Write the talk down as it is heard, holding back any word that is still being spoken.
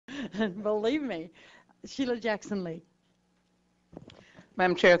Believe me. Sheila Jackson Lee.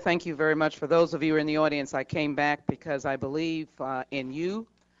 Madam Chair, thank you very much. For those of you in the audience, I came back because I believe in you,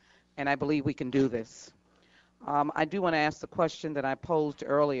 and I believe we can do this. I do want to ask the question that I posed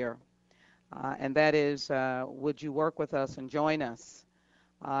earlier, and that is, would you work with us and join us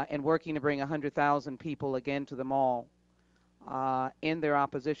in working to bring 100,000 people again to the mall in their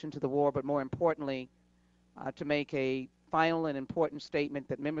opposition to the war, but more importantly, to make a final and important statement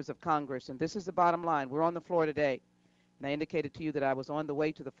that members of Congress, and this is the bottom line, we're on the floor today, and I indicated to you that I was on the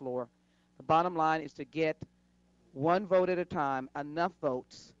way to the floor. The bottom line is to get one vote at a time, enough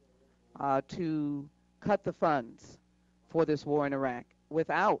votes to cut the funds for this war in Iraq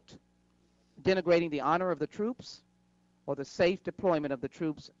without denigrating the honor of the troops or the safe deployment of the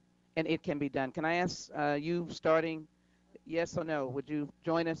troops, and it can be done. Can I ask you, starting, yes or no, would you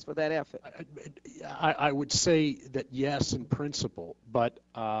join us for that effort? I would say that yes, in principle, but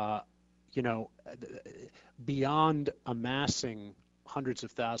you know, beyond amassing hundreds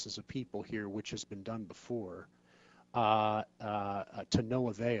of thousands of people here, which has been done before, to no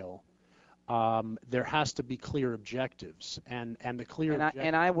avail, there has to be clear objectives, and the clear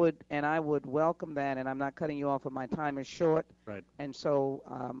and I would welcome that, and I'm not cutting you off, but my time is short, right? And so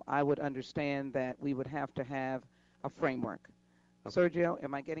I would understand that we would have to have a framework. Okay. Sergio,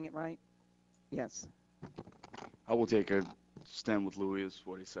 am I getting it right? Yes. I will take a stand with Louis, is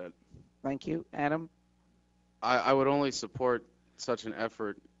what he said. Thank you. Adam? I would only support such an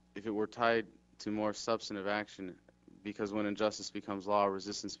effort if it were tied to more substantive action, because when injustice becomes law,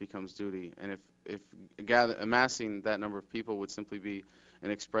 resistance becomes duty. And if amassing that number of people would simply be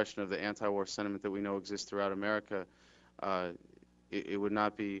an expression of the anti-war sentiment that we know exists throughout America, it would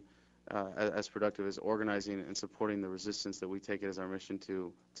not be as productive as organizing and supporting the resistance that we take it as our mission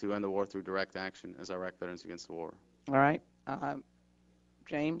to end the war through direct action as Iraq Veterans Against the War. All right.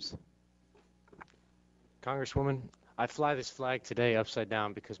 James? Congresswoman, I fly this flag today upside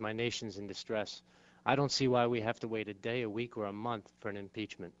down because my nation's in distress. I don't see why we have to wait a day, a week, or a month for an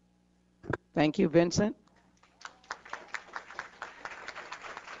impeachment. Thank you. Vincent?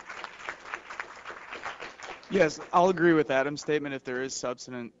 Yes, I'll agree with Adam's statement. If there is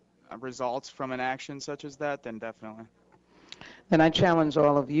substantive results from an action such as that, then definitely. Then I challenge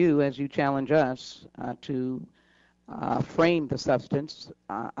all of you, as you challenge us, to frame the substance.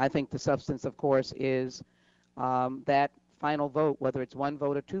 I think the substance, of course, is that final vote, whether it's one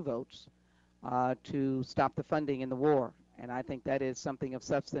vote or two votes, to stop the funding in the war. And I think that is something of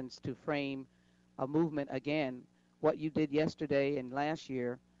substance to frame a movement again. What you did yesterday and last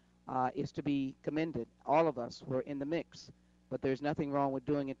year is to be commended. All of us were in the mix, but there's nothing wrong with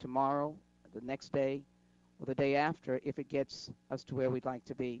doing it tomorrow, the next day, or the day after if it gets us to where we'd like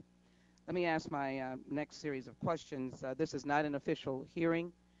to be. Let me ask my next series of questions. This is not an official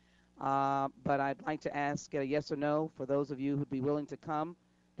hearing, but I'd like to ask a yes or no for those of you who'd be willing to come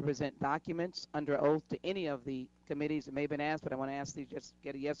to present documents under oath to any of the committees that may have been asked, but I want to ask these, just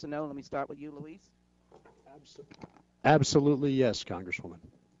get a yes or no. Let me start with you, Luis. Absolutely yes, Congresswoman.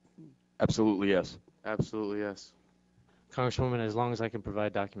 Absolutely yes. Absolutely yes. Congresswoman, as long as I can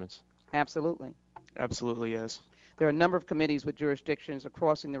provide documents. Absolutely. Absolutely yes. There are a number of committees with jurisdictions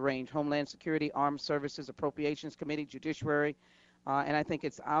across the range: Homeland Security, Armed Services, Appropriations Committee, Judiciary, and I think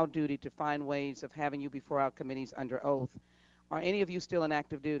it's our duty to find ways of having you before our committees under oath. Are any of you still in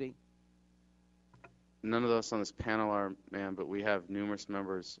active duty? None of us on this panel are, ma'am, but we have numerous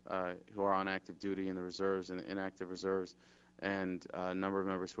members who are on active duty in the reserves and the inactive reserves, and a number of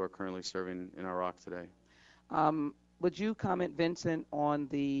members who are currently serving in Iraq today. Would you comment, Vincent, on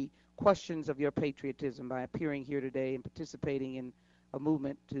the questions of your patriotism by appearing here today and participating in a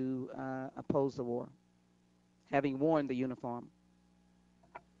movement to oppose the war, having worn the uniform?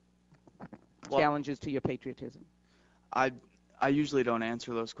 Well, challenges to your patriotism. I usually don't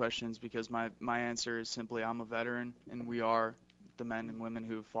answer those questions because my answer is simply I'm a veteran, and we are the men and women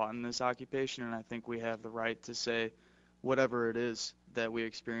who fought in this occupation, and I think we have the right to say whatever it is that we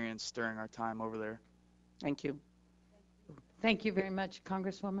experienced during our time over there. Thank you. Thank you very much,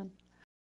 Congresswoman.